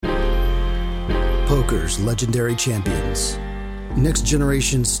Poker's legendary champions, next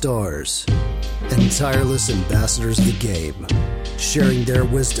generation stars, and tireless ambassadors of the game, sharing their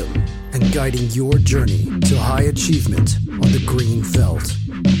wisdom and guiding your journey to high achievement on the green felt.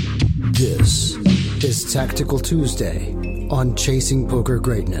 This is Tactical Tuesday on Chasing Poker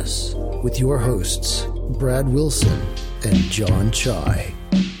Greatness with your hosts, Brad Wilson and John Chai.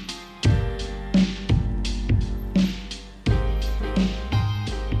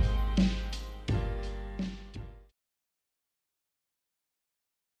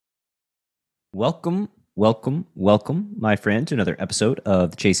 Welcome, my friend, to another episode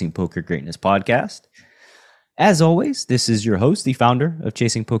of the Chasing Poker Greatness podcast. As always, this is your host, the founder of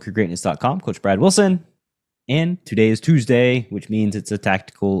ChasingPokerGreatness.com, Coach Brad Wilson. And today is Tuesday, which means it's a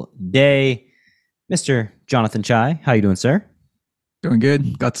tactical day. Mr. Jonathan Chai, how you doing, sir? Doing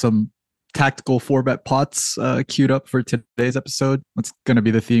good. Got some tactical 4-bet pots queued up for today's episode. What's going to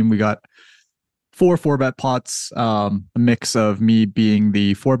be the theme? We got 4-bet pots, a mix of me being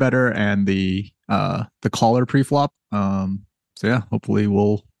the 4-better and the caller pre-flop. So yeah, hopefully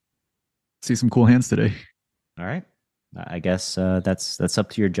we'll see some cool hands today. All right. I guess that's up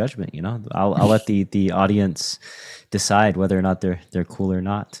to your judgment. You know, I'll let the audience decide whether or not they're cool or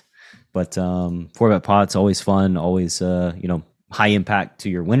not. But 4-bet pots always fun, always high impact to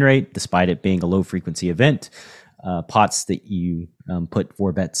your win rate, despite it being a low frequency event. Pots that you put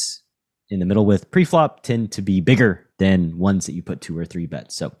 4 bets in the middle with pre-flop tend to be bigger than ones that you put 2 or 3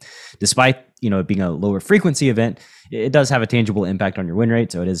 bets. So despite, it being a lower frequency event, it does have a tangible impact on your win rate.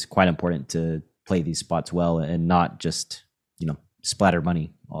 So it is quite important to play these spots well and not just, splatter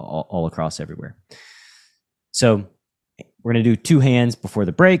money all across everywhere. So we're going to do 2 hands before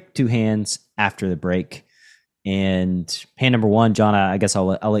the break, 2 hands after the break. And hand number 1, John, I guess I'll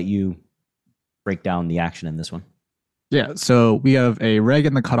let you break down the action in this one. Yeah, so we have a reg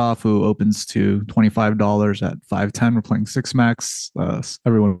in the cutoff who opens to $25 at 5-10. We're playing 6 max.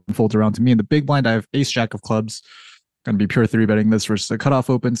 Everyone folds around to me. In the big blind, I have ace jack of clubs. Going to be pure 3-betting this versus the cutoff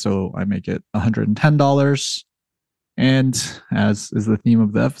open, so I make it $110. And as is the theme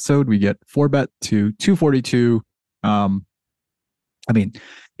of the episode, we get 4-bet to 242.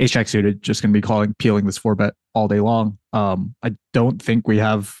 Ace jack suited, just going to be peeling this 4-bet all day long. I don't think we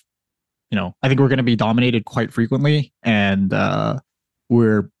have... I think we're going to be dominated quite frequently, and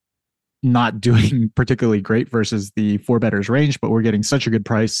we're not doing particularly great versus the 4-betters range, but we're getting such a good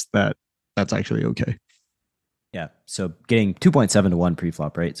price that that's actually okay. Yeah. So getting 2.7 to 1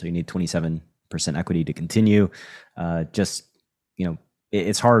 pre-flop, right? So you need 27% equity to continue.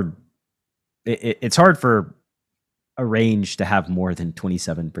 It's hard. It's hard for a range to have more than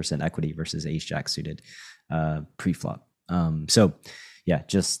 27% equity versus ace jack suited pre-flop. So yeah,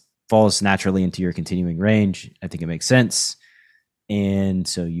 just falls naturally into your continuing range. I think it makes sense. And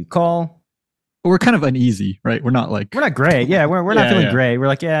so you call. But we're kind of uneasy, right? We're not great. Yeah, we're not feeling great. We're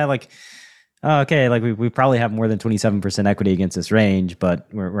like, okay, like we probably have more than 27% equity against this range, but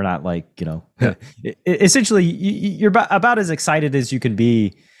we're not like, essentially you're about as excited as you can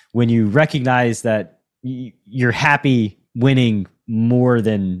be when you recognize that you're happy winning more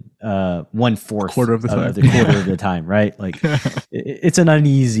than 1/4 quarter of the time. Quarter of the time, right? Like it's an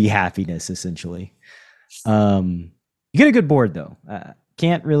uneasy happiness essentially. You get a good board though.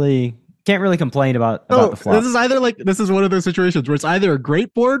 Can't really complain about the flop. This is one of those situations where it's either a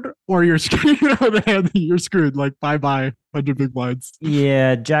great board or you're screwed. You're screwed. Like bye 100 big blinds.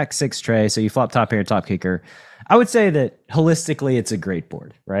 Yeah, Jack 6 tray. So you flop top pair, top kicker. I would say that holistically, it's a great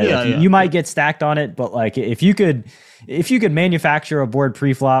board, right? Yeah, you might get stacked on it, but like if you could manufacture a board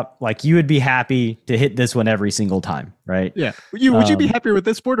pre-flop, like you would be happy to hit this one every single time, right? Yeah. Would you be happier with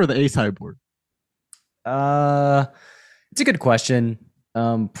this board or the ace high board? It's a good question.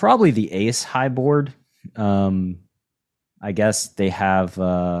 Probably the ace high board. I guess they have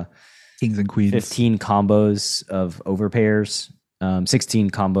kings and queens, 15 combos of overpairs.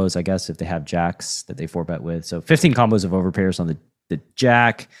 16 combos, I guess, if they have jacks that they 4-bet with. So 15 combos of overpairs on the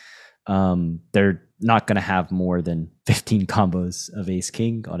jack. They're not going to have more than 15 combos of ace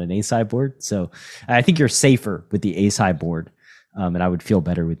king on an ace high board. So I think you're safer with the ace high board. And I would feel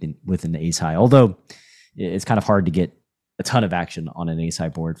better within the ace high. Although it's kind of hard to get a ton of action on an ace high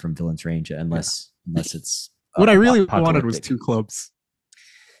board from villain's range unless it's what I really wanted was 2 clubs.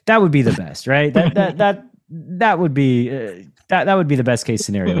 That would be the best, right? That would be that would be the best case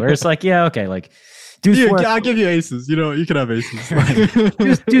scenario where it's like, yeah, okay, like I'll give you aces. You can have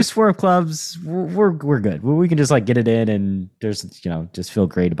aces. Deuce 4 of clubs. We're good. We can just like get it in and there's just feel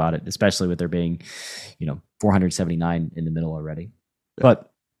great about it, especially with there being 479 in the middle already. Yeah.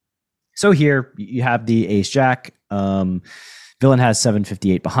 But so here you have the ace jack. Villain has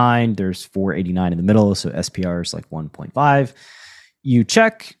 758 behind. There's 489 in the middle, so SPR is like 1.5. You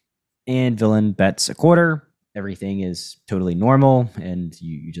check, and villain bets a quarter. Everything is totally normal, and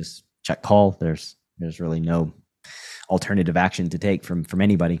you just check call. There's really no alternative action to take from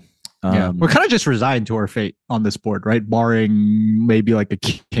anybody. We're kind of just resigned to our fate on this board, right? Barring maybe like a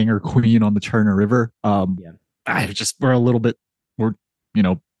king or queen on the turn or river. We're a little bit,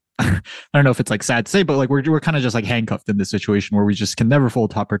 I don't know if it's like sad to say, but like we're kind of just like handcuffed in this situation where we just can never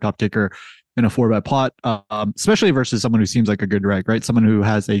fold top pair top kicker in a 4-bet pot, especially versus someone who seems like a good reg, right? Someone who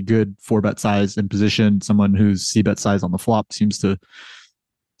has a good 4-bet size in position, someone whose c-bet size on the flop seems to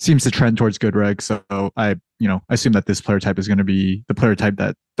trend towards good reg. So I assume that this player type is going to be the player type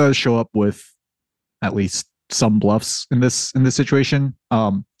that does show up with at least some bluffs in this situation.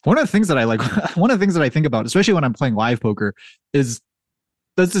 One of the things that I like, one of the things that I think about, especially when I'm playing live poker, is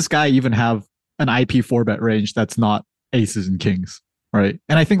does this guy even have an IP 4-bet range that's not aces and kings, right?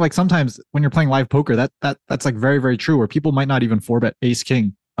 And I think like sometimes when you're playing live poker, that's like very, very true, where people might not even 4-bet ace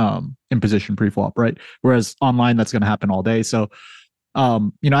king in position pre-flop, right? Whereas online, that's going to happen all day. So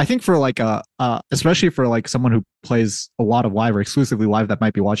I think for like especially for like someone who plays a lot of live or exclusively live that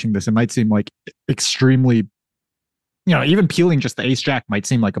might be watching this, it might seem like extremely, even peeling just the ace jack might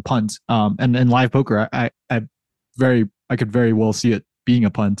seem like a punt. And in live poker, I could very well see it being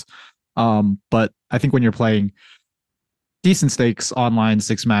a punt. But I think when you're playing decent stakes online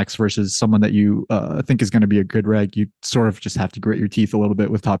 6-max versus someone that you think is going to be a good reg, you sort of just have to grit your teeth a little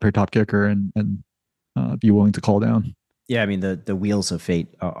bit with top pair top kicker and be willing to call down. Yeah, I mean, the wheels of fate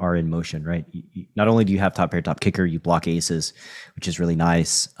are in motion, right? Not only do you have top pair, top kicker, you block aces, which is really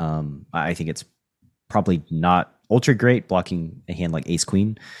nice. I think it's probably not ultra great blocking a hand like ace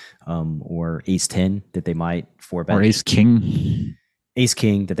queen or ace 10 that they might 4-bet. Or ace king. Ace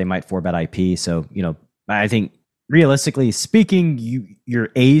king that they might 4-bet IP. So, I think realistically speaking, your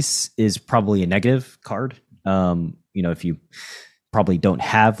ace is probably a negative card. If you probably don't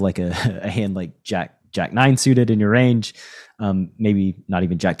have like a hand like Jack 9 suited in your range, maybe not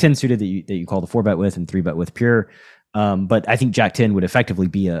even Jack 10 suited that you call the 4-bet with and 3-bet with pure. But I think Jack 10 would effectively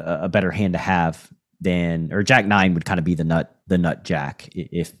be a better hand to have or Jack 9 would kind of be the nut Jack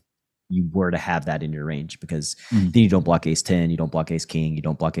if you were to have that in your range, because then you don't block ace 10, you don't block ace king, you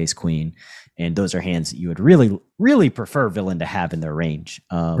don't block ace queen, and those are hands that you would really, really prefer villain to have in their range.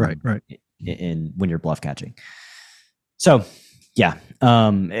 Right. In when you're bluff catching. So yeah,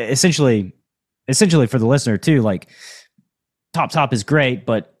 essentially for the listener too, like top is great,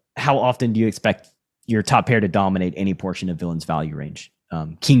 but how often do you expect your top pair to dominate any portion of villain's value range?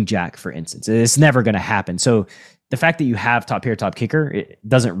 King Jack, for instance, it's never going to happen. So the fact that you have top pair, top kicker, it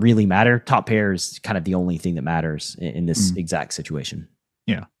doesn't really matter. Top pair is kind of the only thing that matters in this exact situation.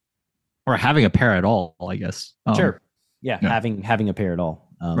 Yeah. Or having a pair at all, I guess. Sure. Yeah. Having a pair at all.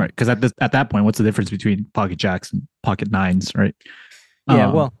 Right. Because at that point, what's the difference between pocket jacks and pocket nines, right? Yeah.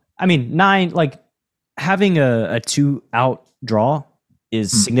 Well, I mean, 9, like having a 2-out draw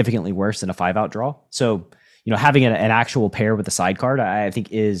is significantly worse than a 5-out draw. So, having an actual pair with a side card, I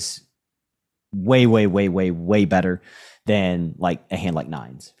think is way better than like a hand like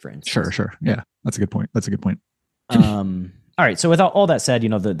 9s, for instance. Sure. Yeah. That's a good point. All right. So with all that said,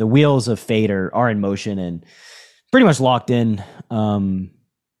 the wheels of fate are in motion and pretty much locked in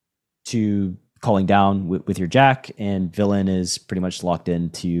to calling down with your jack, and villain is pretty much locked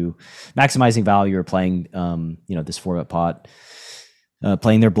into maximizing value or playing, this 4-bet pot,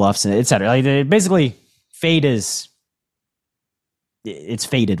 playing their bluffs, and et cetera. Like, basically, fate it's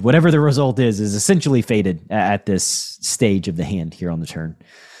fated. Whatever the result is essentially fated at this stage of the hand here on the turn.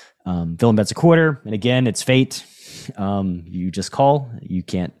 Villain bets a quarter, and again, it's fate. You just call. You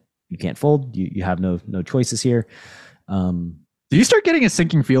can't fold. You have no choices here. Do you start getting a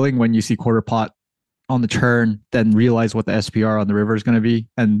sinking feeling when you see quarter pot on the turn, then realize what the SPR on the river is going to be,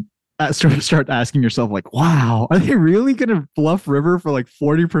 and start asking yourself like, wow, are they really going to bluff river for like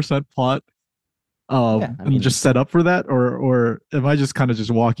 40% pot? Just set up for that, or am I just kind of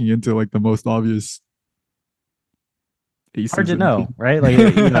just walking into like the most obvious? Hard to know, right? Like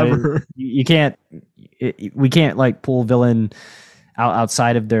you can't. We can't like pull villain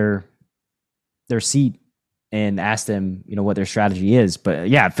outside of their seat and ask them, what their strategy is. But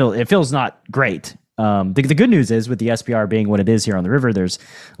yeah, it feels not great. The good news is with the SPR being what it is here on the river, there's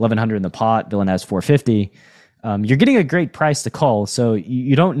 1,100 in the pot. Villain has 450. You're getting a great price to call, so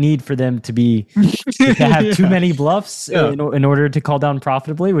you don't need for them to have too many bluffs in order to call down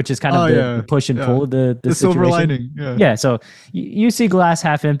profitably, which is kind of the push and pull of the silver lining. Yeah. So you see glass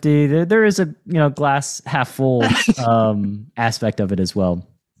half empty. There is a glass half full aspect of it as well.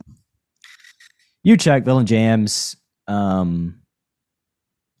 You check, villain jams.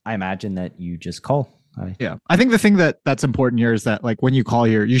 I imagine that you just call. Yeah, I think the thing that's important here is that like when you call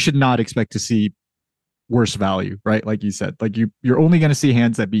here, you should not expect to see worse value, right? Like you said, like you're only going to see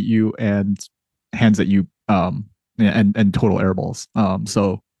hands that beat you and hands that you and total airballs.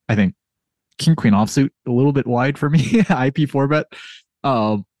 So I think king queen offsuit a little bit wide for me. IP four bet.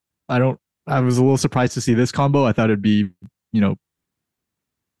 Um, I was a little surprised to see this combo. I thought it'd be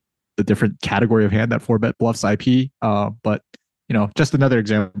the different category of hand that four bet bluffs IP. But just another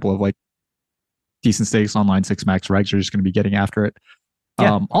example of like decent stakes online six max regs are just going to be getting after it.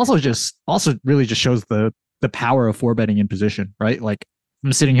 Yeah. Also really just shows the power of four betting in position, right? Like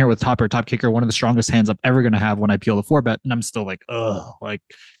I'm sitting here with top kicker, one of the strongest hands I'm ever going to have when I peel the four bet, and I'm still like, oh, like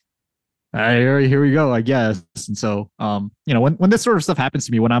here we go, I guess. And so, when this sort of stuff happens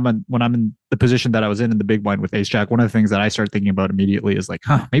to me, when I'm in the position that I was in the big blind with ace jack, one of the things that I start thinking about immediately is like,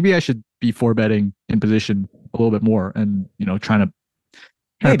 maybe I should be four betting in position a little bit more, and trying to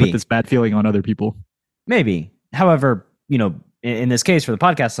put this bad feeling on other people. Maybe, however, in this case for the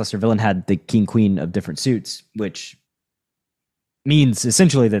podcast, Lester Villain had the king queen of different suits, which means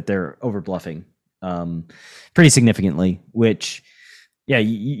essentially that they're over bluffing pretty significantly, which, yeah,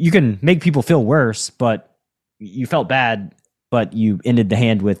 you can make people feel worse, but you felt bad, but you ended the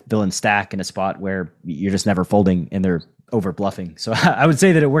hand with villain stack in a spot where you're just never folding and they're over bluffing. So I would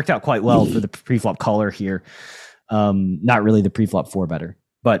say that it worked out quite well for the preflop caller here. Not really the preflop four better,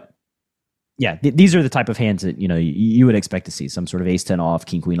 but yeah, these are the type of hands that you would expect to see some sort of ace 10 off,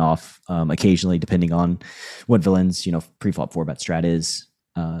 king queen off, occasionally, depending on what villain's preflop four bet strat is.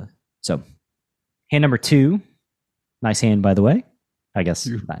 So hand number 2, nice hand by the way. I guess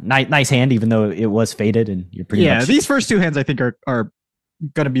nice hand, even though it was faded and you're pretty much. These first two hands I think are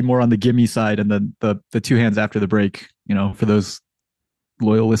going to be more on the gimme side, and then the two hands after the break, for those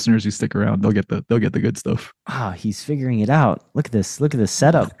loyal listeners who stick around, they'll get the good stuff. He's figuring it out. Look at this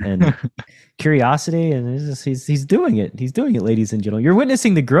setup and curiosity, and he's doing it. He's doing it, ladies and gentlemen. You're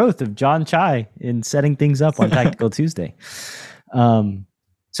witnessing the growth of John Chai in setting things up on Tactical Tuesday.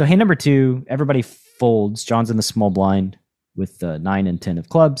 So hand number 2, everybody folds. John's in the small blind with 9 and 10 of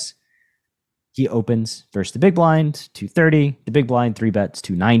clubs. He opens versus the big blind, 230. The big blind 3 bets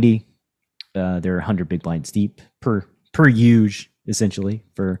 290. There are 100 big blinds deep per huge, essentially,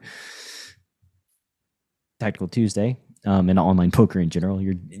 for Tactical Tuesday and online poker in general.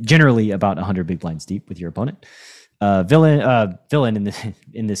 You're generally about 100 big blinds deep with your opponent. Villain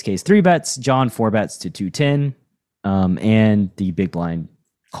in this case 3 bets. John 4 bets to 210, and the big blind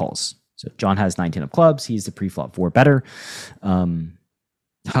calls. So John has 9-10 of clubs. He's the pre-flop 4 better.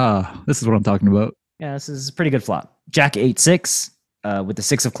 This is what I'm talking about. Yeah, this is a pretty good flop. Jack 8-6 with the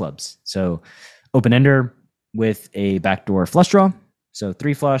 6 of clubs. So open ender with a backdoor flush draw. So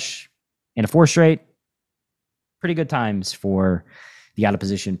 3 flush and a 4 straight. Pretty good times for the out of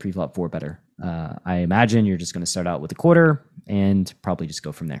position pre-flop 4 better. I imagine you're just going to start out with a quarter and probably just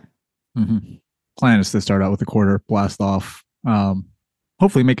go from there. Mm-hmm. Plan is to start out with a quarter, blast off.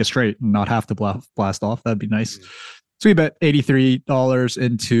 Hopefully make a straight and not have to blast off. That'd be nice. So we bet $83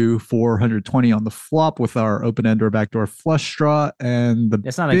 into 420 on the flop with our open end or backdoor flush draw. And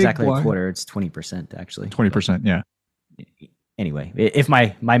it's not exactly a quarter. It's 20% actually. 20%. Yeah. Anyway, if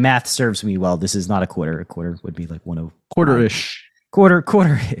my math serves me well, this is not a quarter. A quarter would be like quarter-ish.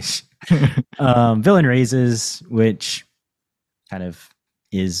 Quarter-ish. Villain raises, which kind of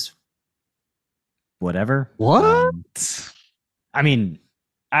is whatever. What? I mean,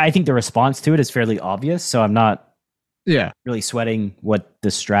 I think the response to it is fairly obvious, so I'm not really sweating what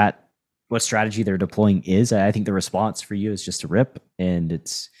strategy they're deploying is. I think the response for you is just to rip, and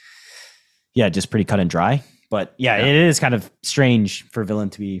it's just pretty cut and dry. But it is kind of strange for villain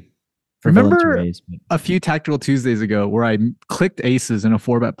to be. Remember villain to raise, a few Tactical Tuesdays ago where I clicked aces in a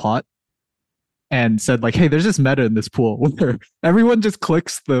 4-bet pot and said like, hey, there's this meta in this pool where everyone just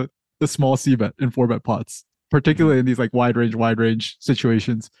clicks the small C bet in 4-bet pots, particularly in these like wide range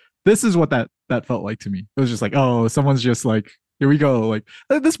situations. This is what that felt like to me. It was just like, oh, someone's just like, here we go. Like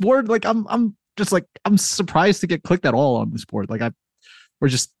this board, like I'm just like, I'm surprised to get clicked at all on this board. Like we're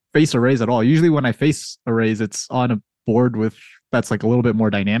just face a raise at all. Usually when I face a raise, it's on a board that's like a little bit more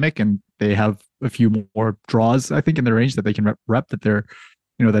dynamic, and they have a few more draws, I think, in the range that they can rep that they're,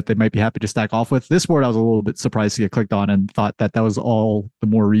 that they might be happy to stack off with. This board, I was a little bit surprised to get clicked on, and thought that was all the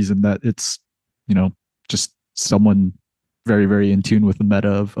more reason that it's, just someone very, very in tune with the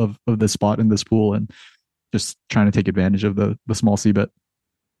meta of this spot in this pool and just trying to take advantage of the small C bet.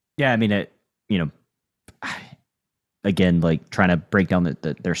 Yeah, I mean, again, like trying to break down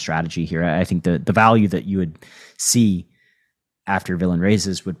their strategy here. I think the value that you would see after villain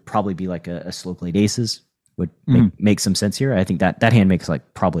raises would probably be like a slow played aces would make some sense here. I think that hand makes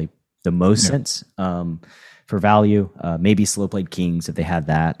like probably the most sense for value. Maybe slow played kings if they had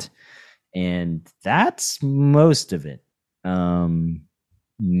that, and that's most of it.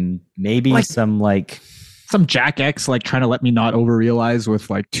 Maybe like, some Jack X, like trying to let me not over realize with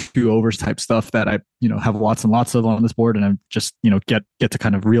like 2 overs type stuff that I, have lots and lots of on this board, and I'm just, get to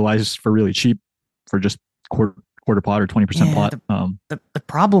kind of realize for really cheap for just quarter pot or 20% pot. The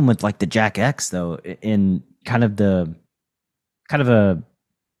problem with like the Jack X though, in kind of a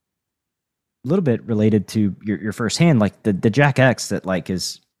little bit related to your first hand, like the Jack X that like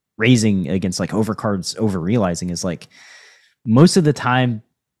is raising against like overcards over realizing is like most of the time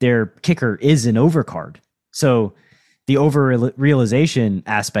their kicker is an overcard. So the over realization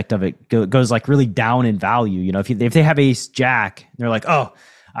aspect of it goes like really down in value. If they have ace jack, they're like, oh,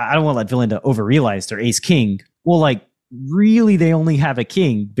 I don't want to let villain to over realize their ace king. Well, like really they only have a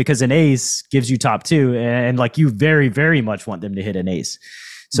king because an ace gives you top 2 and like you very, very much want them to hit an ace.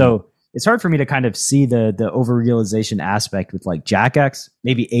 So it's hard for me to kind of see the over realization aspect with like Jack X,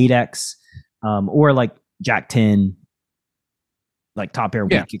 maybe 8X, or like Jack 10, like top pair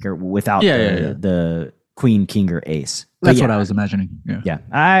weak kicker without the queen, king, or ace. That's what I was imagining. Yeah.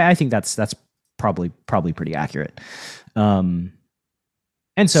 I think that's probably pretty accurate. And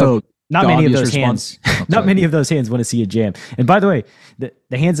so not many of those hands, many of those hands want to see a jam. And by the way,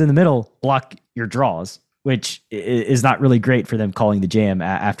 the hands in the middle block your draws, which is not really great for them calling the jam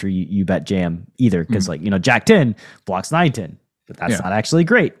after you bet jam either. Because Jack 10 blocks 9-10, but that's not actually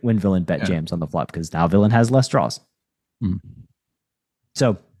great when villain bet jams on the flop because now villain has less draws.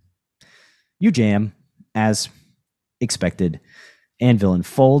 So you jam as expected and villain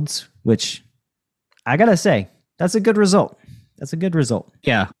folds, which I gotta say, that's a good result.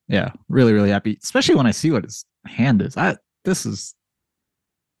 Yeah. Really, really happy. Especially when I see what his hand is. This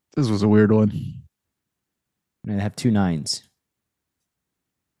was a weird one. I have 2 9s.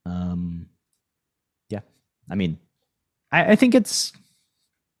 Yeah. I mean, I think it's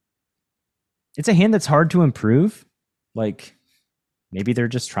a hand that's hard to improve. Like maybe they're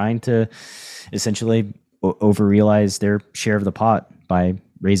just trying to essentially over realize their share of the pot by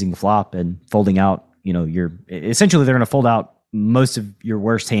raising the flop and folding out. Essentially they're going to fold out most of your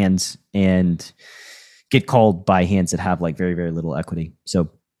worst hands and get called by hands that have like very, very little equity. So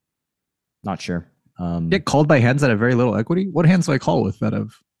not sure. Get called by hands that have very little equity? What hands do I call with that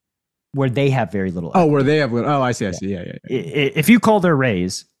have? Where they have very little equity. Where they have. Oh, I see. Yeah. If you call their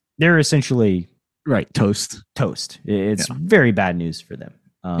raise, they're essentially right. Toast. It's very bad news for them.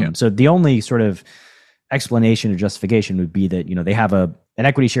 So the only sort of explanation or justification would be that, they have an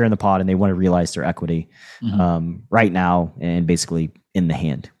equity share in the pot and they want to realize their equity right now and basically in the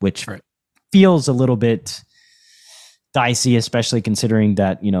hand, which feels a little bit dicey, especially considering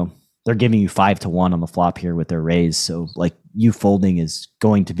that, they're giving you 5-1 on the flop here with their raise. So like you folding is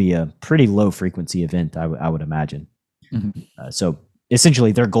going to be a pretty low frequency event, I would imagine. So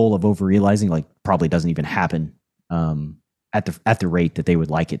essentially their goal of over realizing like probably doesn't even happen at the rate that they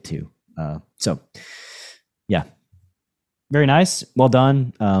would like it to. So yeah, very nice. Well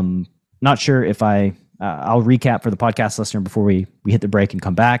done. Not sure if I'll recap for the podcast listener before we hit the break and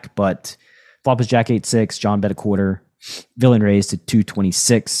come back, but flop is Jack 8-6, John bet a quarter, villain raised to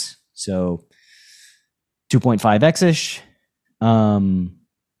 226. So 2.5x-ish.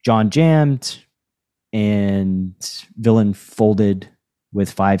 John jammed and villain folded with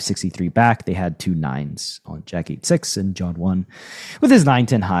 563 back. They had 2 9s on Jack 8-6 and John won with his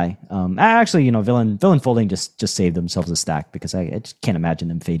 9-10 high. Actually, villain folding just saved themselves a stack because I just can't imagine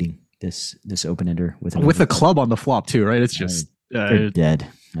them fading this open ender with a club on the flop too, right? It's just they're dead.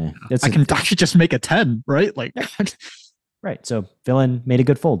 I can just make a 10, right? Like right. So villain made a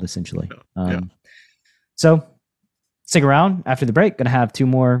good fold essentially. So stick around after the break. Gonna have 2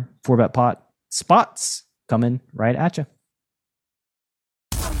 more 4-bet pot spots coming right at you.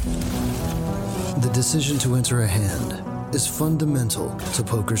 The decision to enter a hand is fundamental to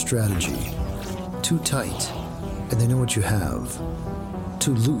poker strategy. Too tight, and they know what you have.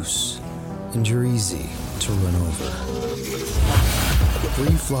 Too loose, and you're easy to run over.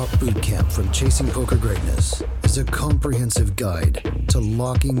 Pre-flop bootcamp from Chasing Poker Greatness is a comprehensive guide to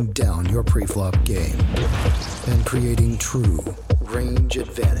locking down your pre-flop game and creating true range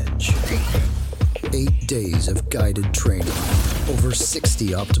advantage. 8 days of guided training, over 60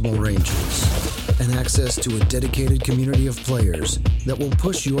 optimal ranges, and access to a dedicated community of players that will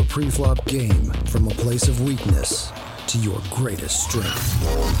push your pre-flop game from a place of weakness to your greatest strength.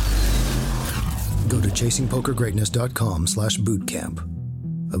 Go to chasingpokergreatness.com/bootcamp.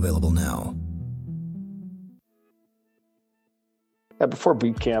 Available now. Before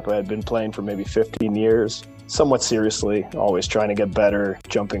boot camp, I had been playing for maybe 15 years, somewhat seriously, always trying to get better,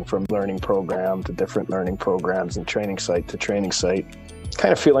 jumping from learning program to different learning programs and training site to training site.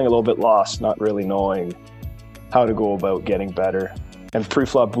 Kind of feeling a little bit lost, not really knowing how to go about getting better. And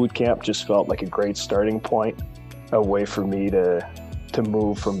pre-flop boot camp just felt like a great starting point, a way for me to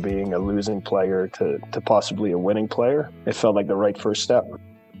move from being a losing player to possibly a winning player. It felt like the right first step.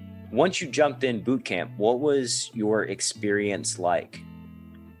 Once you jumped in boot camp, what was your experience like?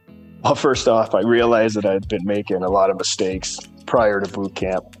 Well, first off, I realized that I'd been making a lot of mistakes prior to boot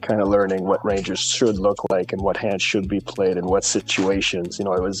camp, kind of learning what ranges should look like and what hands should be played in what situations. It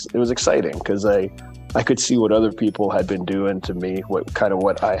was exciting because I could see what other people had been doing to me,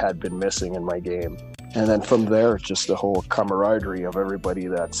 what I had been missing in my game. And then from there, just the whole camaraderie of everybody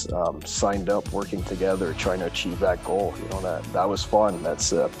that's signed up, working together, trying to achieve that goal. That was fun.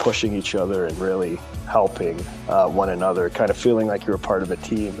 That's pushing each other and really helping one another, kind of feeling like you're a part of a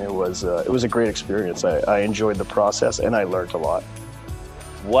team. It was a great experience. I enjoyed the process and I learned a lot.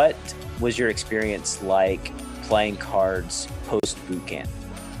 What was your experience like playing cards post boot camp?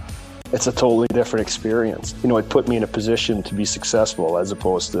 It's a totally different experience. It put me in a position to be successful as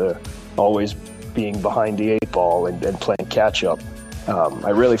opposed to always being behind the 8-ball and playing catch up.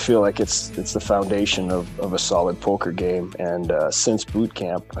 I really feel like it's the foundation of a solid poker game. And since boot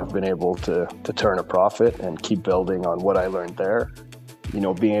camp, I've been able to turn a profit and keep building on what I learned there.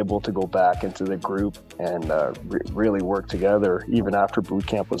 Being able to go back into the group and really work together even after boot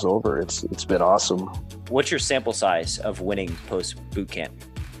camp was over. It's been awesome. What's your sample size of winning post boot camp?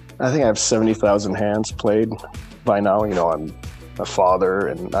 I think I have 70,000 hands played by now. I'm a father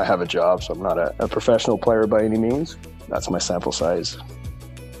and I have a job, so I'm not a professional player by any means. That's my sample size.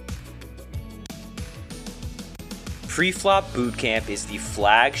 Pre-flop Bootcamp is the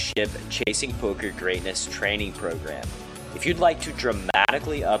flagship Chasing Poker Greatness training program. If you'd like to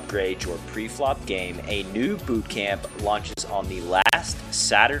dramatically upgrade your pre-flop game, a new bootcamp launches on the last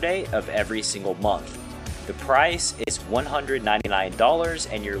Saturday of every single month. The price is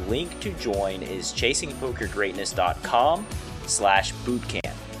 $199 and your link to join is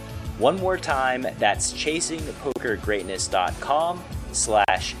chasingpokergreatness.com/bootcamp. One more time, that's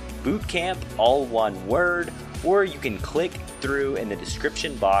chasingpokergreatness.com/bootcamp, all one word, or you can click through in the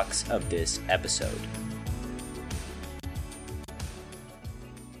description box of this episode.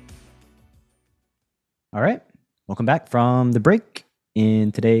 All right, welcome back from the break.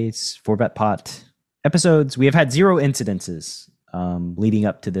 In today's 4Bet Pot episodes, we have had 0 incidences leading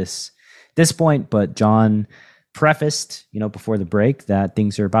up to this point, but John prefaced, before the break that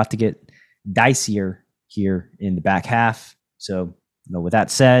things are about to get dicier here in the back half. So, with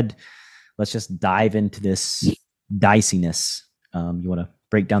that said, let's just dive into this diciness. You want to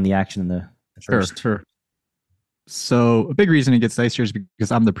break down the action in the first? Sure. So a big reason it gets dicier is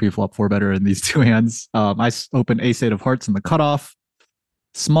because I'm the pre-flop 4-better in these two hands. I open ace-8 of hearts in the cutoff.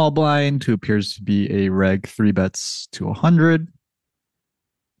 Small blind, who appears to be a reg 3-bets to 100.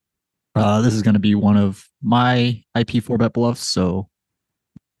 This is going to be one of my IP 4-bet bluffs, so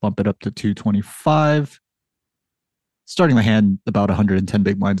bump it up to 225. Starting the hand, about 110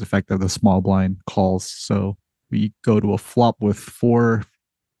 big blinds effective. The small blind calls, so we go to a flop with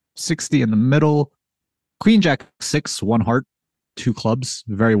 460 in the middle. Queen Jack 6, 1 heart, 2 clubs,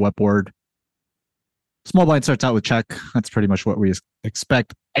 very wet board. Small blind starts out with check. That's pretty much what we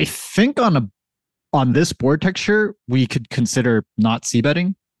expect. I think on this board texture, we could consider not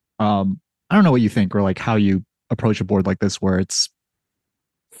c-betting. I don't know what you think or like how you approach a board like this where it's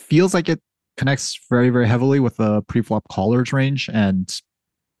feels like it connects very, very heavily with the pre-flop callers range and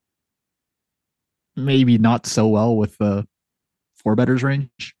maybe not so well with the 4-betters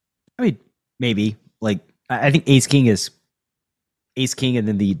range. I mean, maybe. I think ace king and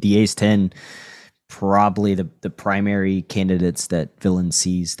then the ace 10 probably the primary candidates that Villain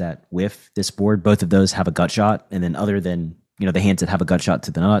sees that whiff this board. Both of those have a gut shot, and then other than the hands that have a gut shot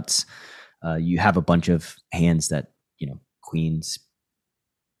to the nuts, you have a bunch of hands that queens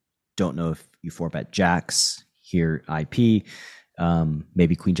don't know if you 4-bet jacks here IP,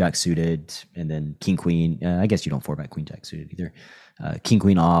 maybe queen jack suited, and then king queen. I guess you don't 4-bet queen jack suited either. King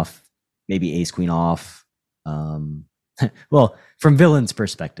queen off, maybe ace queen off. Well, from Villain's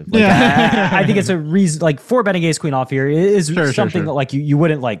perspective, I think it's a reason. 4-betting ace queen off here is something that you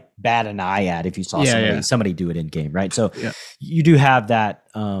wouldn't bat an eye at if you saw somebody do it in game, right? So you do have that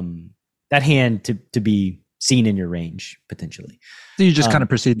that hand to be seen in your range potentially. So you just kind of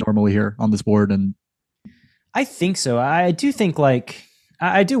proceed normally here on this board, and I think so. I do think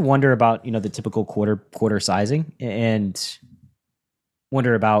I do wonder about the typical quarter sizing and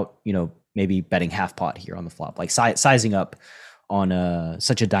wonder about maybe betting half pot here on the flop, sizing up on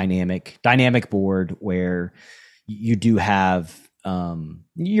such a dynamic board where you do have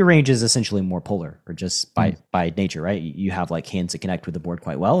your range is essentially more polar, or just by nature, right? You have like hands that connect with the board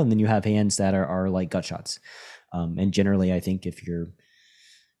quite well, and then you have hands that are like gut shots. And generally, I think if your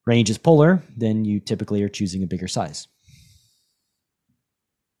range is polar, then you typically are choosing a bigger size.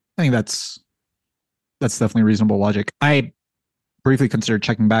 I think that's definitely reasonable logic. I briefly considered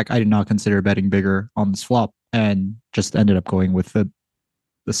checking back. I did not consider betting bigger on this flop, and just ended up going with the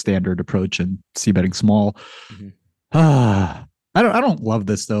standard approach and c-betting small. I don't love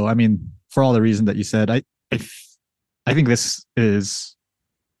this though. I mean, for all the reason that you said, I think this is.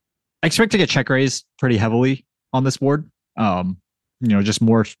 I expect to get check raised pretty heavily on this board. Just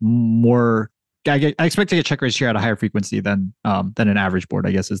more. I expect to get check raised here at a higher frequency than an average board,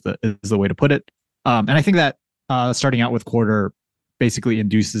 I guess is the way to put it. And I think that starting out with quarter basically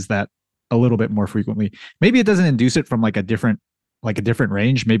induces that a little bit more frequently. Maybe it doesn't induce it from like a different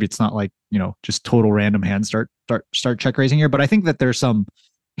range. Maybe it's not like, just total random hands start check raising here. But I think that there's some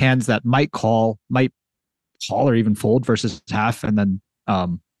hands that might call or even fold versus half, and then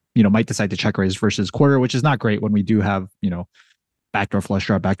might decide to check raise versus quarter, which is not great when we do have, backdoor flush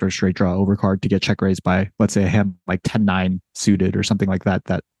draw, backdoor straight draw, overcard to get check raised by, let's say, a hand like 10-9 suited or something like that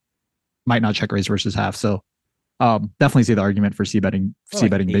might not check raise versus half. So definitely see the argument for c-betting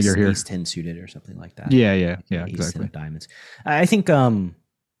bigger here. Ace 10 suited or something like that. Yeah, like exactly. Diamonds. I think for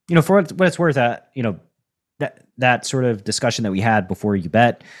what it's worth, that sort of discussion that we had before you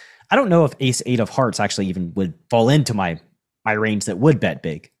bet, I don't know if ace 8 of hearts actually even would fall into my range that would bet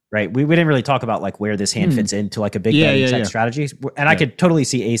big. Right. We didn't really talk about like where this hand fits into like a big betting check strategy. And I could totally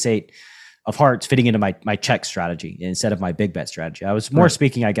see ace 8 of hearts fitting into my check strategy instead of my big bet strategy. I was more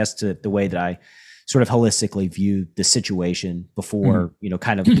speaking, I guess, to the way that I sort of holistically view the situation before,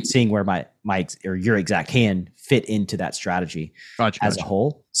 kind of seeing where my or your exact hand fit into that strategy as a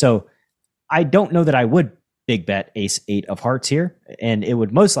whole. So I don't know that I would big bet ace 8 of hearts here, and it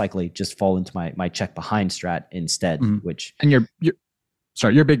would most likely just fall into my check behind strat instead, which. And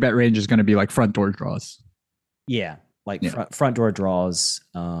your big bet range is going to be like front door draws. Yeah. Like front door draws,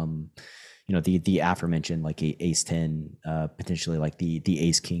 the aforementioned like ace 10, potentially like the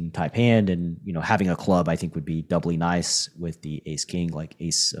ace king type hand, and having a club I think would be doubly nice with the ace king, like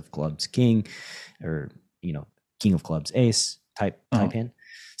ace of clubs king, or king of clubs ace type hand.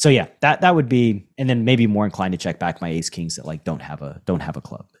 So yeah, that would be, and then maybe more inclined to check back my ace kings that like don't have a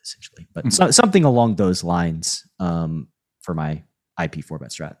club essentially, but something along those lines for my IP 4-bet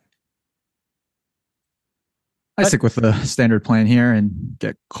strat. I stick with the standard plan here and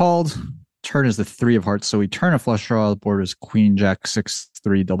get called. Turn is the 3 of hearts, so we turn a flush draw. The board is queen jack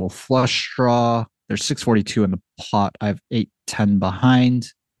 6-3 double flush draw. There's 642 in the pot. I have 8-10 behind.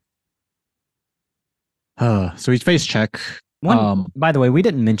 So we face check. By the way, we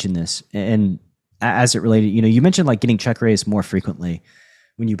didn't mention this, and as it related, you mentioned like getting check raised more frequently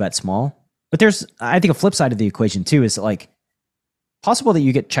when you bet small, but there's, I think, a flip side of the equation too, is like possible that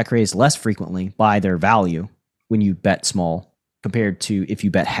you get check raised less frequently by their value when you bet small compared to if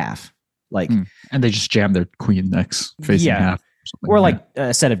you bet half. Like, and they just jam their queen next facing half. Or like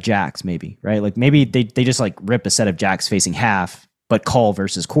a set of jacks, maybe, right? Like maybe they just like rip a set of jacks facing half, but call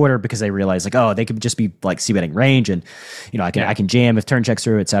versus quarter because they realize like, oh, they could just be like c-betting range, and I can jam if turn checks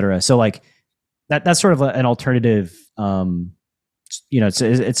through, etc. So like that's sort of an alternative.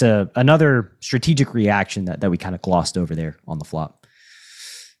 It's another strategic reaction that we kind of glossed over there on the flop.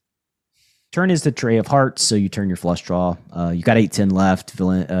 Turn is the tray of hearts, so you turn your flush draw. You got 8-10 left.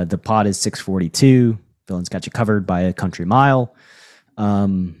 Villain, the pot is 642. Villain's got you covered by a country mile.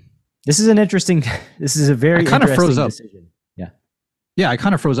 This is a very interesting decision. Yeah, I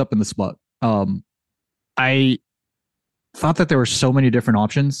kind of froze up in the spot. I thought that there were so many different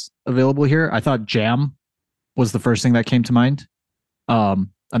options available here. I thought jam was the first thing that came to mind.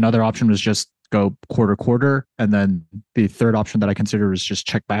 Another option was just go quarter, and then the third option that I considered was just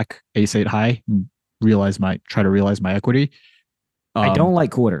check back ace 8 high and try to realize my equity. I don't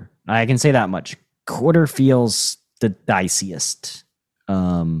like quarter. I can say that much. Quarter feels the diciest,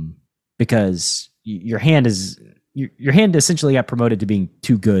 because your hand essentially got promoted to being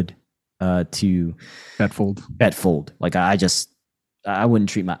too good to bet fold. Like I wouldn't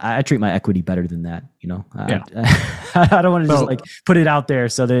treat my equity better than that. I don't want to just like put it out there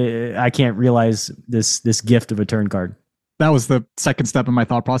so that I can't realize this gift of a turn card. That was the second step in my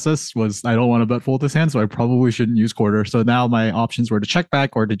thought process, was I don't want to bet fold this hand, so I probably shouldn't use quarter. So now my options were to check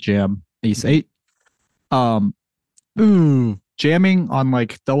back or to jam ace 8. Jamming on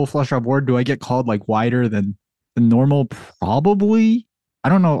like double flush draw board, do I get called like wider than normal? Probably. I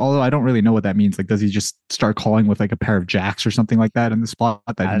don't know, although I don't really know what that means. Like, does he just start calling with like a pair of jacks or something like that in the spot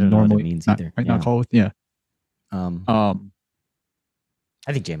that I he don't know what it normally means either. might Yeah. not call with? Yeah. Um, Um,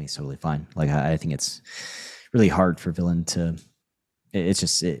 I think jamming's totally fine. Like I think it's really hard for villain to.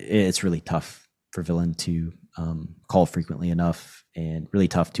 It's really tough for villain to call frequently enough, and really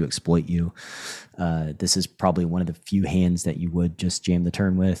tough to exploit you. This is probably one of the few hands that you would just jam the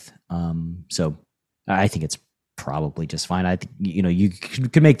turn with. So I think it's probably just fine. I think you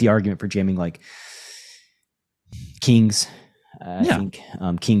could make the argument for jamming like kings. I think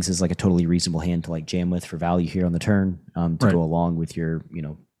kings is like a totally reasonable hand to like jam with for value here on the turn to go along with your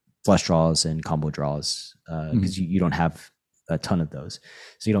flush draws and combo draws because you don't have a ton of those,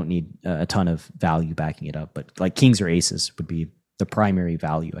 so you don't need a ton of value backing it up. But like kings or aces would be the primary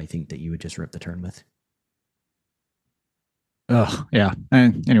value I think that you would just rip the turn with. Yeah.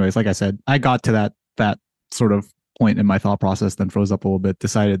 And anyways, like I said, I got to that sort of point in my thought process, then froze up a little bit,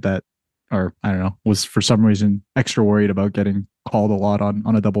 decided that, or I don't know, was for some reason extra worried about getting called a lot on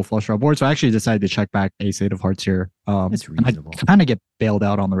a double flush draw board. So I actually decided to check back ace eight of hearts here. It's reasonable. I kind of get bailed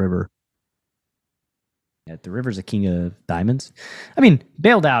out on the river. Yeah, the river's a king of diamonds. I mean,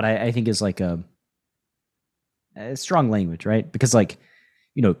 bailed out, I think is like a strong language, right? Because like,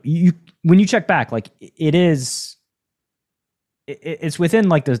 you when you check back, like it's within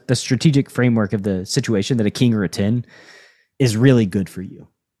like the strategic framework of the situation that a king or a 10 is really good for you.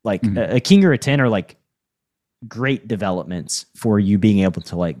 Like a king or a 10 are like great developments for you being able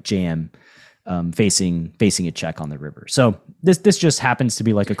to like jam facing a check on the river. So this just happens to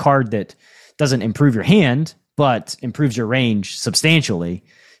be like a card that doesn't improve your hand, but improves your range substantially.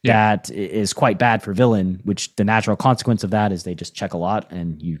 Yeah. That is quite bad for villain, which the natural consequence of that is they just check a lot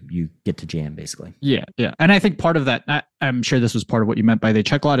and you get to jam basically. Yeah. And I think part of that, I'm sure this was part of what you meant by they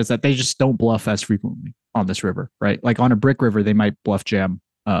check a lot, is that they just don't bluff as frequently on this river, right? Like on a brick river, they might bluff jam.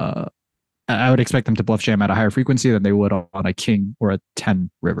 I would expect them to bluff jam at a higher frequency than they would on a king or a 10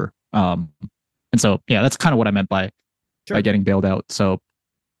 river. And so, yeah, that's kind of what I meant by getting bailed out. So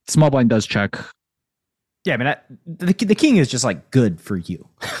small blind does check. Yeah, I mean, the king is just like good for you.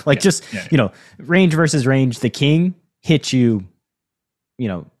 Like range versus range, the king hits you,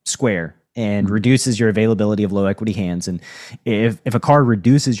 square and reduces your availability of low equity hands. And if a card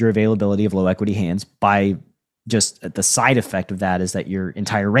reduces your availability of low equity hands by just the side effect of that is that your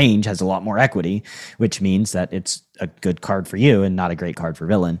entire range has a lot more equity, which means that it's a good card for you and not a great card for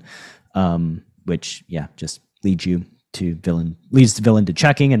villain, which just leads the villain to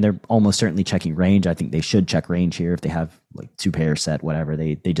checking, and they're almost certainly checking range. I think they should check range here if they have like two pair set, whatever.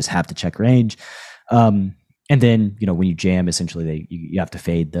 They just have to check range. And then when you jam, essentially you have to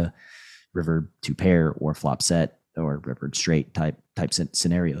fade the river two pair or flop set or river straight type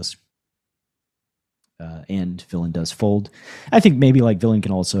scenarios. And villain does fold. I think maybe like villain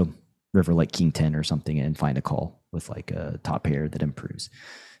can also river like king 10 or something and find a call with like a top pair that improves.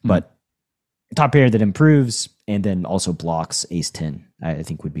 But top pair that improves and then also blocks ace 10, I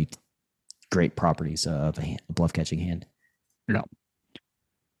think would be great properties of a bluff catching hand. Yeah.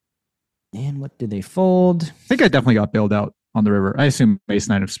 And what did they fold? I think I definitely got bailed out on the river. I assume ace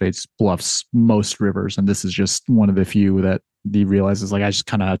 9 of spades bluffs most rivers, and this is just one of the few that he realizes like I just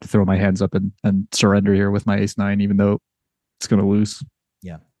kind of have to throw my hands up and surrender here with my ace 9, even though it's going to lose.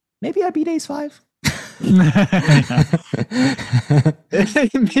 Yeah. Maybe I beat ace 5.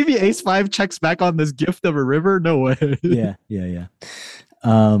 Maybe ace 5 checks back on this gift of a river. No way. Yeah.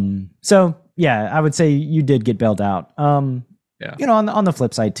 So yeah, I would say you did get bailed out. On the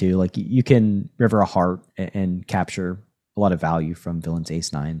flip side too, like you can river a heart and capture a lot of value from villain's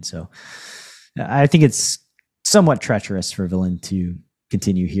ace 9. So I think it's somewhat treacherous for villain to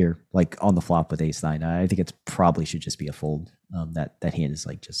continue here, like on the flop with ace 9. I think it's probably should just be a fold. That hand is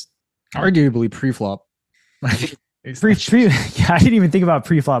like just arguably pre-flop. I didn't even think about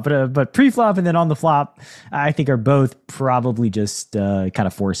pre-flop, but pre-flop and then on the flop, I think are both probably just kind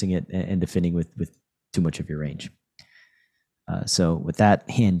of forcing it and defending with too much of your range. So with that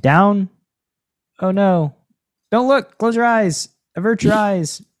hand down, oh no, don't look, close your eyes, avert your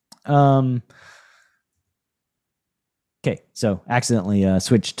eyes. Okay, so accidentally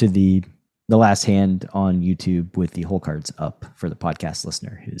switched to the last hand on YouTube with the hole cards up for the podcast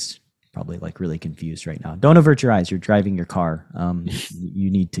listener who's probably like really confused right now. Don't avert your eyes. You're driving your car. You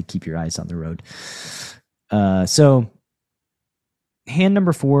need to keep your eyes on the road. So hand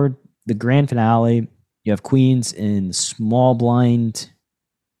number 4, the grand finale, you have queens in small blind.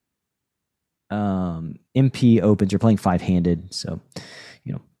 MP opens. You're playing 5-handed. So,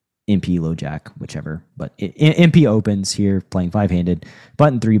 MP, low jack, whichever. But MP opens here, playing 5-handed.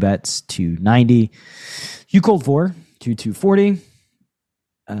 Button 3 bets to 90. You cold 4 to 240.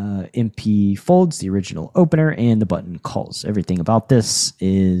 MP folds, the original opener, and the button calls. Everything about this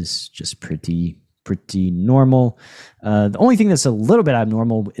is just pretty normal. The only thing that's a little bit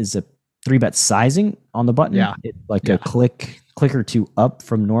abnormal is the 3-bet sizing on the button. Yeah. A click or two up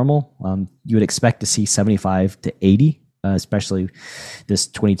from normal. You would expect to see 75 to 80, especially this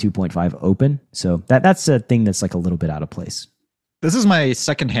 22.5 open. So that's a thing that's like a little bit out of place. This is my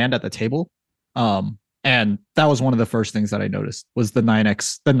second hand at the table. And that was one of the first things that I noticed was the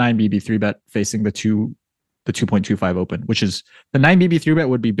 9BB 3-bet facing the 2.25 open, which is the 9BB 3-bet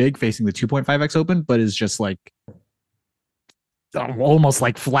would be big facing the 2.5x open, but is just like almost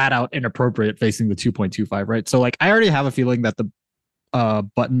like flat out inappropriate facing the 2.25, right? So like I already have a feeling that the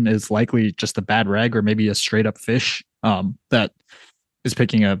button is likely just a bad reg or maybe a straight up fish that is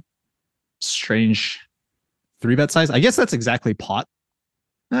picking a strange 3-bet size. I guess that's exactly pot.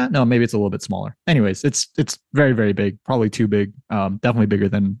 No, maybe it's a little bit smaller. Anyways, it's very, very big, probably too big. Definitely bigger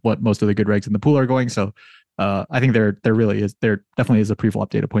than what most of the good regs in the pool are going. So I think there definitely is a pre-flop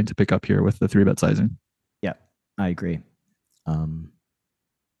data point to pick up here with the 3-bet sizing. Yeah, I agree.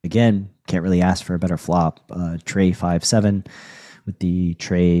 Again, can't really ask for a better flop. Tray 5-7 with the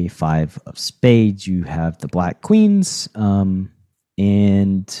tray 5 of spades. You have the black queens, and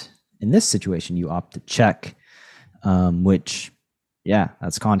in this situation, you opt to check, which, yeah,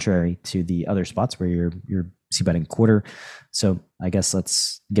 that's contrary to the other spots where you're c-betting quarter. So I guess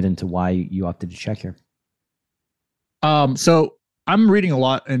let's get into why you opted to check here. So I'm reading a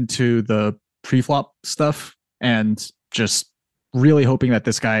lot into the pre-flop stuff and just really hoping that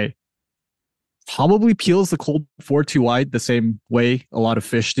this guy probably peels the cold 4 too wide the same way a lot of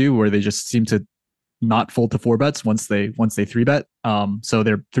fish do, where they just seem to not fold to 4-bets once they 3-bet. So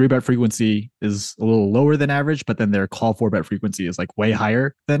their 3-bet frequency is a little lower than average, but then their call 4-bet frequency is like way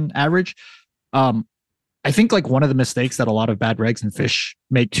higher than average. I think like one of the mistakes that a lot of bad regs and fish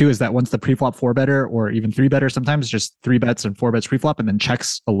make too is that once the pre-flop 4-better or even 3-better, sometimes just 3-bets and 4-bets pre-flop and then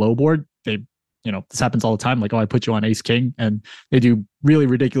checks a low board, they, this happens all the time. Like, oh, I put you on ace king, and they do really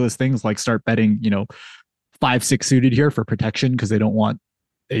ridiculous things like start betting, 5-6 suited here for protection because they don't want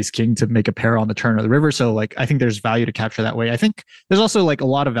ace king to make a pair on the turn of the river. So like, I think there's value to capture that way. I think there's also like a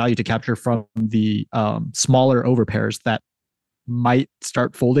lot of value to capture from the smaller overpairs that might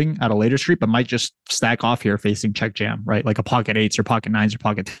start folding at a later street, but might just stack off here facing check jam, right? Like a pocket 8s or pocket 9s or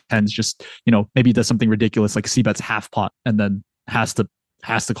pocket 10s, just, maybe does something ridiculous like c-bets half pot and then has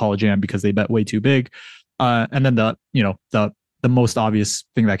to call a jam because they bet way too big. And then the most obvious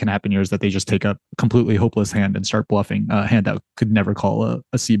thing that can happen here is that they just take a completely hopeless hand and start bluffing a hand that could never call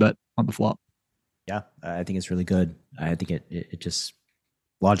a c-bet on the flop. Yeah, I think it's really good. I think it just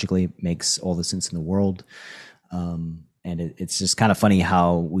logically makes all the sense in the world. And it's just kind of funny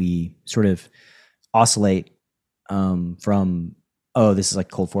how we sort of oscillate from, this is like a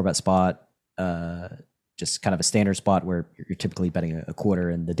cold 4-bet spot, just kind of a standard spot where you're typically betting a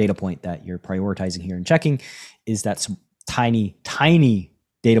quarter, and the data point that you're prioritizing here and checking is that tiny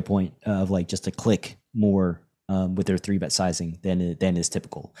data point of like just a click more with their 3-bet sizing than is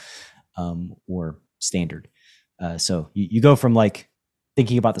typical or standard. So you go from like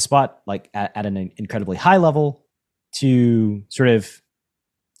thinking about the spot like at an incredibly high level to sort of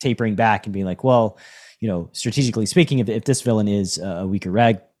tapering back and being like, well, strategically speaking, if this villain is a weaker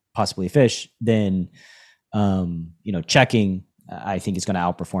reg, possibly a fish, then checking, I think is going to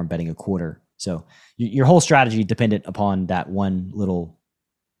outperform betting a quarter. So your whole strategy dependent upon that one little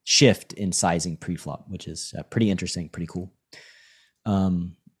shift in sizing pre-flop, which is pretty interesting, pretty cool.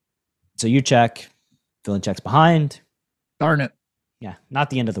 So you check, villain checks behind. Darn it. Yeah, not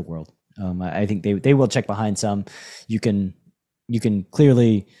the end of the world. I think they will check behind some. You can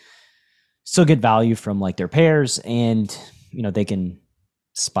clearly still get value from like their pairs, and they can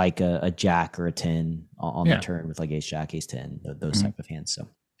spike a jack or a 10 on the turn with like ace jack, ace 10, those type of hands. So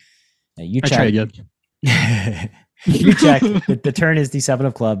you check. I try again. You check. The turn is the 7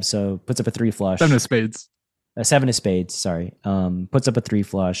 of clubs, so puts up a 3 flush. 7 of spades. 7 of spades. Sorry. Puts up a 3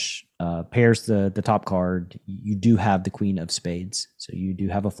 flush. Pairs the top card. You do have the queen of spades, so you do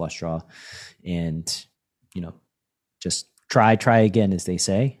have a flush draw, and just try again, as they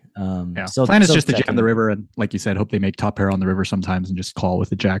say. Plan is just to jam the river, and like you said, hope they make top pair on the river sometimes, and just call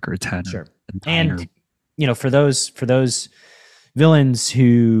with a jack or a 10. Sure. And for those villains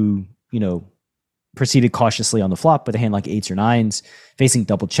who proceeded cautiously on the flop with a hand like 8s or 9s, facing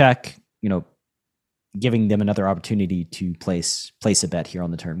double check, giving them another opportunity to place a bet here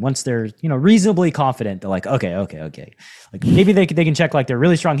on the turn. Once they're, reasonably confident, they're like, okay. Like maybe they can check like their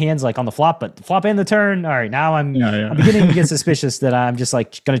really strong hands like on the flop, but the flop and the turn. All right, now I'm beginning to get suspicious that I'm just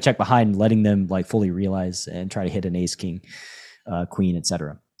like going to check behind, letting them like fully realize and try to hit an ace king queen,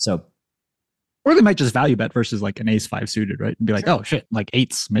 etc. So, or they might just value bet versus like an ace 5 suited, right? And be like, oh shit, like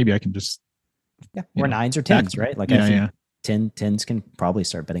eights, maybe I can just or nines or tens, right? Like I think 10s can probably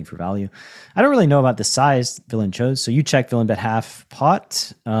start betting for value. I don't really know about the size villain chose. So you check villain bet half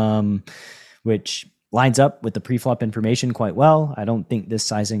pot, which lines up with the preflop information quite well. I don't think this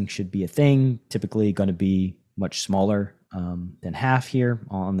sizing should be a thing. Typically going to be much smaller than half here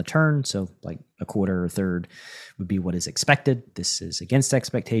on the turn. So like a quarter or third would be what is expected. This is against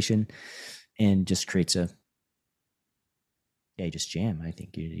expectation and just creates you just jam. I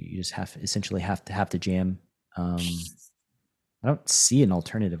think you just essentially have to jam. I don't see an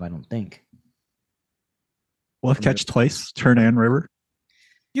alternative. I don't think. Bluff catch twice, turn and river.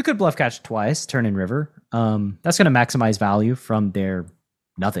 You could bluff catch twice, turn and river. That's going to maximize value from their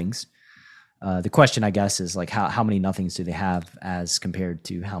nothings. The question, I guess, is like how many nothings do they have as compared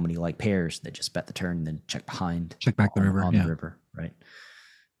to how many like pairs that just bet the turn and then check behind, check back the river on the river, right?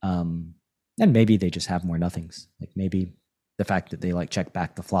 And maybe they just have more nothings. Like maybe the fact that they like check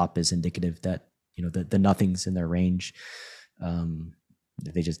back the flop is indicative that the nothings in their range.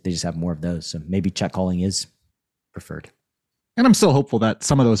 They just have more of those. So maybe check calling is preferred. And I'm still hopeful that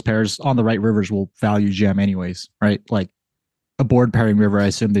some of those pairs on the right rivers will value jam anyways, right? Like a board pairing river, I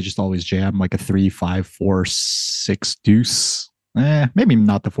assume they just always jam like a 3, 5, 4, 6 deuce. Maybe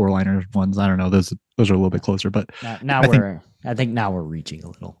not the 4-liner ones. I don't know. Those are a little bit closer, but I think now we're reaching a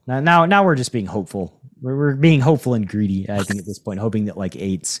little. Now we're just being hopeful. We're being hopeful and greedy. I think at this point, hoping that like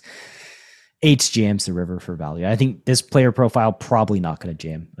eights jams the river for value. I think this player profile probably not going to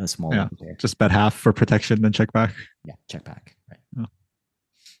jam a small one there. Just bet half for protection, then check back. Yeah, check back. Right.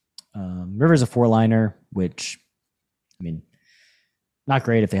 Oh. River's a 4-liner, which I mean, not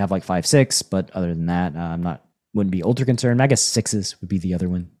great if they have like 5, 6, but other than that, wouldn't be ultra concerned. I guess 6s would be the other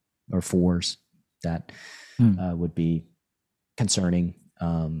one, or 4s that would be concerning.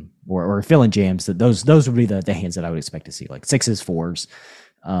 Or fill in jams. That those would be the hands that I would expect to see, like 6s,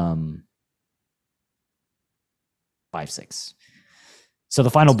 4s. 5, 6. So the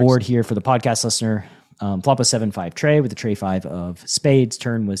final board here for the podcast listener, flop a 7-5 tray with the tray 5 of spades.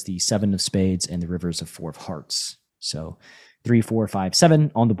 Turn was the 7 of spades and the rivers of 4 of hearts. So 3, 4, 5,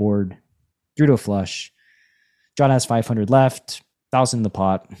 7 on the board, through to a flush. John has 500 left, 1,000 in the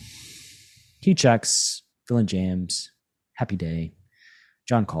pot. He checks, villain jams, happy day.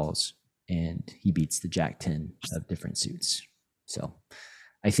 John calls, and he beats the Jack 10 of different suits. So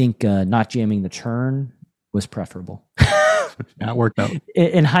I think not jamming the turn was preferable. That worked out.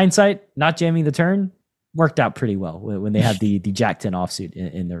 In hindsight, not jamming the turn worked out pretty well when they had the Jack 10 offsuit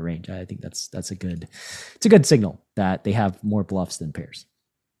in their range. I think it's a good signal that they have more bluffs than pairs.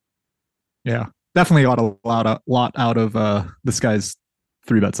 Yeah, definitely got a lot out of this guy's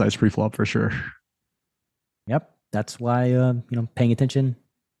 3-bet size pre-flop for sure. Yep, that's why paying attention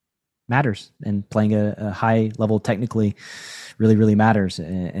matters, and playing a high level technically really matters,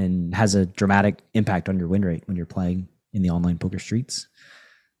 and has a dramatic impact on your win rate when you're playing in the online poker streets.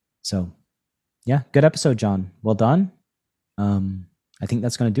 So yeah, good episode, John. Well done. I think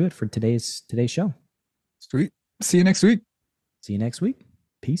that's going to do it for today's show. Sweet. See you next week.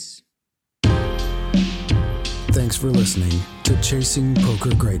 Peace. Thanks for listening to Chasing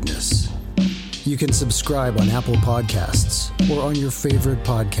Poker Greatness. You can subscribe on Apple Podcasts or on your favorite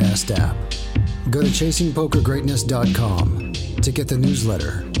podcast app. Go to chasingpokergreatness.com to get the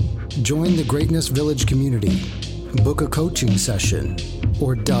newsletter, join the Greatness Village community, book a coaching session,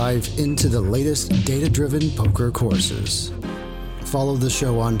 or dive into the latest data-driven poker courses. Follow the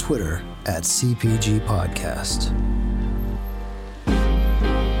show on Twitter @CPG Podcast.